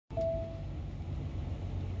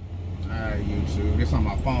Alright, YouTube. This on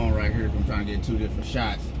my phone right here. I'm trying to get two different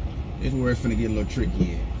shots. This is where it's finna get a little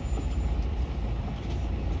tricky at.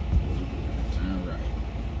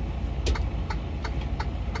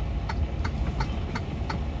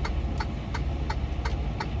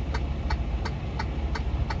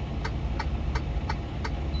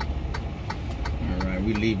 Alright,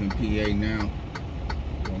 we leaving PA now.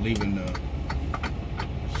 We're leaving the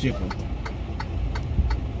shipper.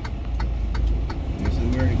 This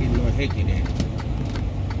is where it gets a little hectic at.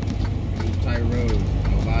 These tight roads.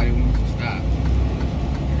 Nobody wants to stop.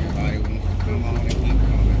 Everybody wants to come on and keep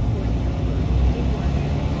coming.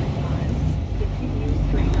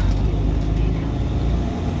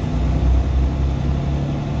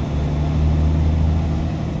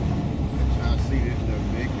 Let y'all see this little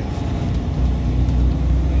bit, 'cause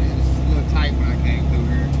it's a little tight when I came through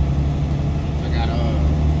here. I got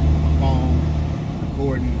my phone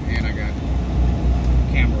recording and I got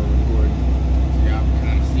camera recording, so y'all can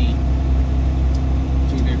kind of see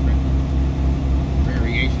two different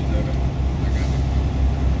variations of it. I got the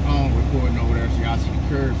phone recording over there, so y'all see the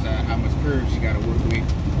curve side, how much curves you got to work with,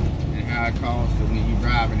 and how it costs when you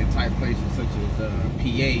driving in tight places such as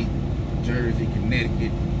PA, Jersey,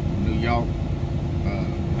 Connecticut, New York.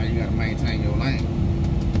 How you got to maintain your lane.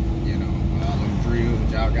 You know, all them drills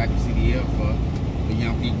that y'all got the CDL for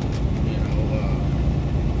young people. You know,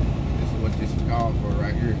 this is what this is called for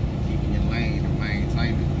right here, keeping your lane and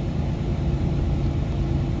maintaining.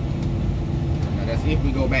 Now that's if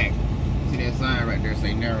we go back. See that sign right there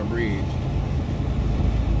say narrow bridge.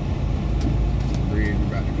 Bridge we're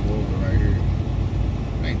about to go over right here.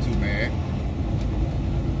 Ain't too bad.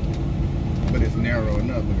 But it's narrow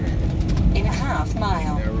enough. Look at it. In a half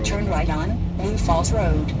mile, Narrow turn enough. right on Blue Falls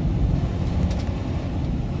Road. Go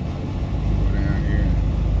down here.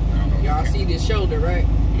 I don't know. Y'all see this shoulder, right?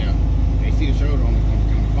 Yeah. They see the shoulder on the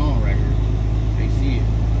phone right here. They see it.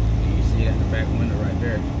 And you see it in the back window right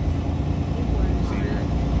there. See there?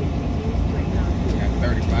 Got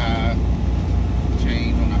 35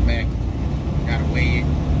 chains on my back. Gotta weigh it.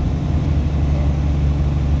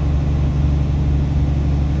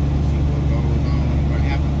 See what goes on, what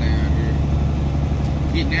happens down here.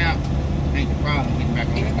 Getting out ain't the problem. Getting back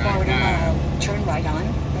on In the a quarter 95. mile, turn right on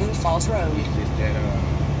Blue Falls Road. It's just that I'm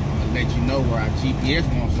gonna let you know where our GPS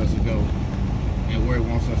wants us to go and where it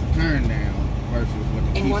wants us to turn down versus what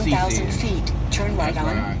the In PC 1,000 says. feet, turn right That's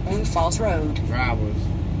on right. Blue Falls Road. Drivers,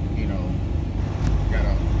 you know,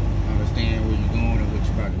 gotta understand where you're going and what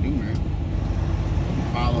you're about to do, man. If you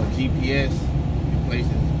follow GPS in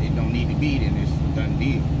places it don't need to be, then it's a done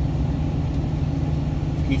deal.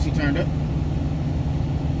 Is QC turned up?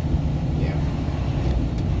 Yeah.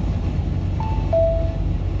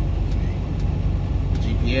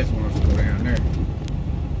 GPS wants to go down there.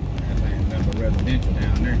 That ain't nothing but residential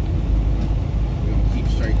down there. We're gonna keep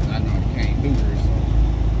straight because I know it can't do here, so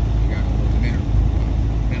you got a little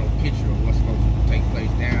mental picture of what's supposed to take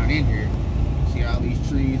place down in here. See all these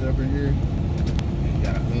trees up in here? You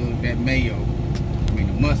gotta hug that mayo. I mean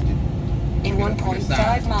the mustard. In Get up on the 1.5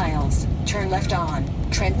 side miles, turn left on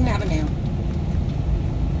Trenton Avenue.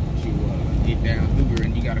 to get down through here,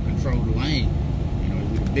 and you gotta control the lane. You know,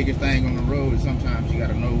 the biggest thing on the road is sometimes you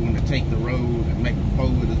gotta know when to take the road and make the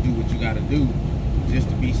four-wheelers do what you gotta do just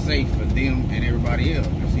to be safe for them and everybody else.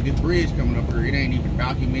 You see this bridge coming up here, it ain't even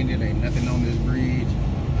documented, ain't nothing on this bridge,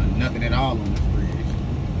 nothing at all on this bridge.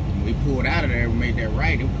 When we pulled out of there, we made that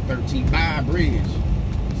right, it was a 13.5 bridge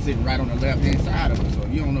sitting right on the left-hand side of us. So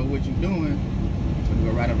if you don't know what you're doing, when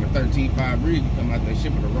you go right over the 13.5 bridge, you come out that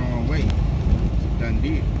shipper the wrong way. It's a done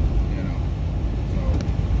deal, you know. So,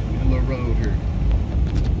 a little road here.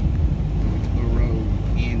 Little road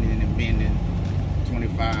ending and bending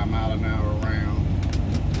 25 mile an hour around.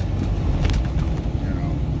 You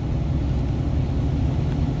know.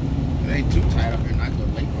 It ain't too tight up here, nice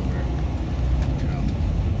little lake over there. You know.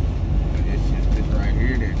 But it's just this right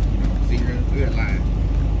here that, you know, see the good line.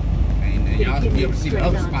 And y'all should be able to see the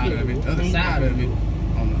other spot of it, the other side of it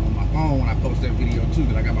on my phone when I post that video too,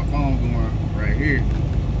 because I got my phone going right here.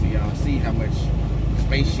 So y'all see how much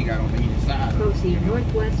space she got on either side. Proceed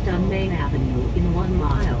northwest on Main Avenue in 1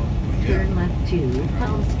 mile. Turn left to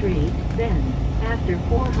Palm Street, then, after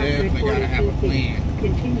Definitely gotta have a 442 feet, plan.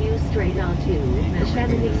 continue straight onto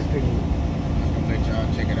Neshaminy Street. I'm gonna let y'all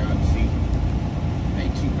check it out and see. It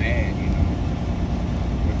ain't too bad, you know.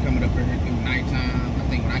 We're coming up here through nighttime. I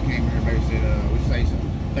think when I came here, everybody said, we say some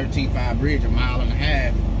 13.5 bridge, 1.5 miles, and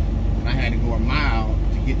I had to go a mile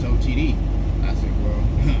to get to OTD. I said, well,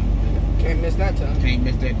 Can't miss that time. can't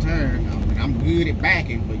miss that turn. I mean, I'm good at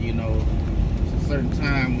backing, but you know, it's a certain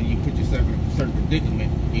time when you put yourself in a certain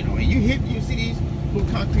predicament, you know, and you see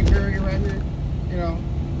little concrete area right here, you know,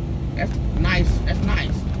 that's nice. That's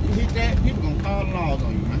nice. You hit that, people gonna call the laws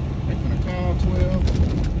on you, man. They finna call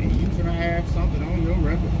 12, and you finna have something on your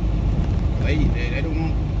record. They don't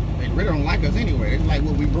want, they really don't like us anyway. It's like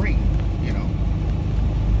what we bring, you know.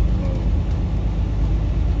 So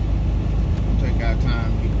we'll take our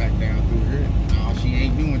time to get back down through here. No, she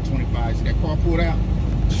ain't doing 25. See that car pulled out?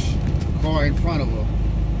 Car in front of her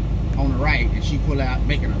on the right, and she pull out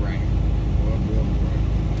making a right. Boy.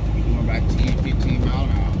 We doing about 10, 15 miles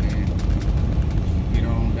an hour, man. Get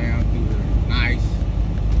on down through the nice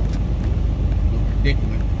little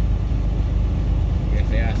predicament. Guess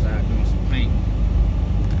they outside doing some paint.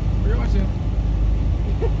 Where you watching?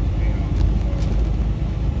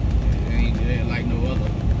 It ain't like no other.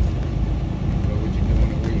 You know what you're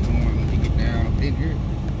doing and where you're going when you get down up in here.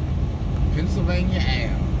 Pennsylvania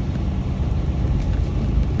Ave.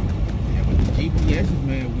 GPS's,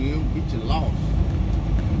 man, will get you lost.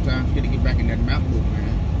 Sometimes you gotta get back in that map book,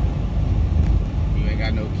 man. You ain't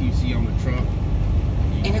got no QC on the truck.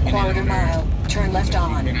 In a quarter mile, turn left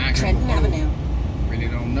on Trenton Avenue. Really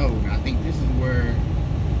don't know. And I think this is where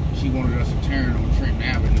she wanted us to turn on Trenton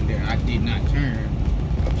Avenue that I did not turn.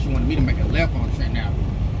 She wanted me to make a left on Trenton Avenue.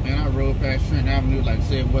 And I rode past Trenton Avenue, like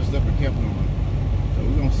said, what's up, and kept going. So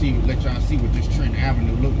we're gonna see, let y'all see what this Trenton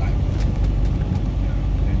Avenue look like.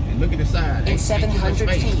 Look at the side. In 700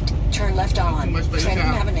 feet, turn left on Trenton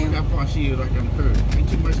Avenue. Look how far she is right on the curb. Ain't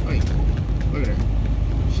too much space. Look at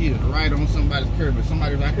her. She is right on somebody's curb, but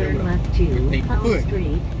somebody's right there with left to a foot.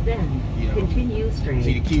 Street, then You know. continue straight.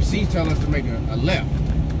 See, the QC tell us to make a left. You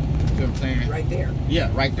know what I'm saying? Right there.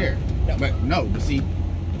 Yeah, right there. No. But no, but see,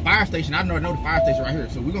 the fire station, I know the fire station right here.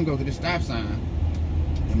 So we're going to go to this stop sign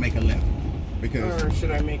and make a left. Because Or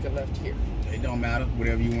should I make a left here? it don't matter.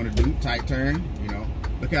 Whatever you want to do. Tight turn, you know.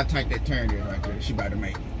 Look how tight that turn is right there that she about to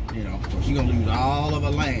make. You know, so she gonna lose all of her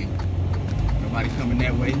lane. Nobody coming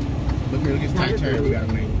that way. Look at this tight turn we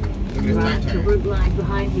gotta make. Look at this tight Right to turn. route line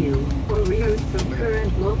behind you or reroute from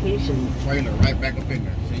current location. Trailer right back up in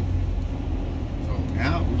there, see? So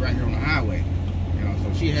now we're right here on the highway. You know,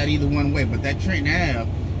 so she had either one way, but that Trenton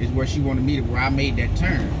Ave is where she wanted me to, where I made that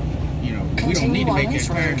turn. You know, we don't need to make that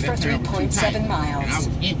turn. That turn was too tight. 3.7 miles. And I was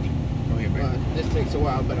empty. Go ahead, baby. This takes a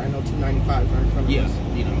while, but I know 295 are in front of Yeah, us.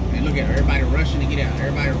 you know, and look at everybody rushing to get out.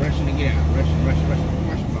 Everybody rushing to get out. Rushing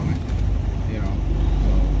for me. You know,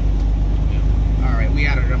 so, yeah. All right, we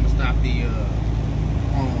out of there. I'm going to stop the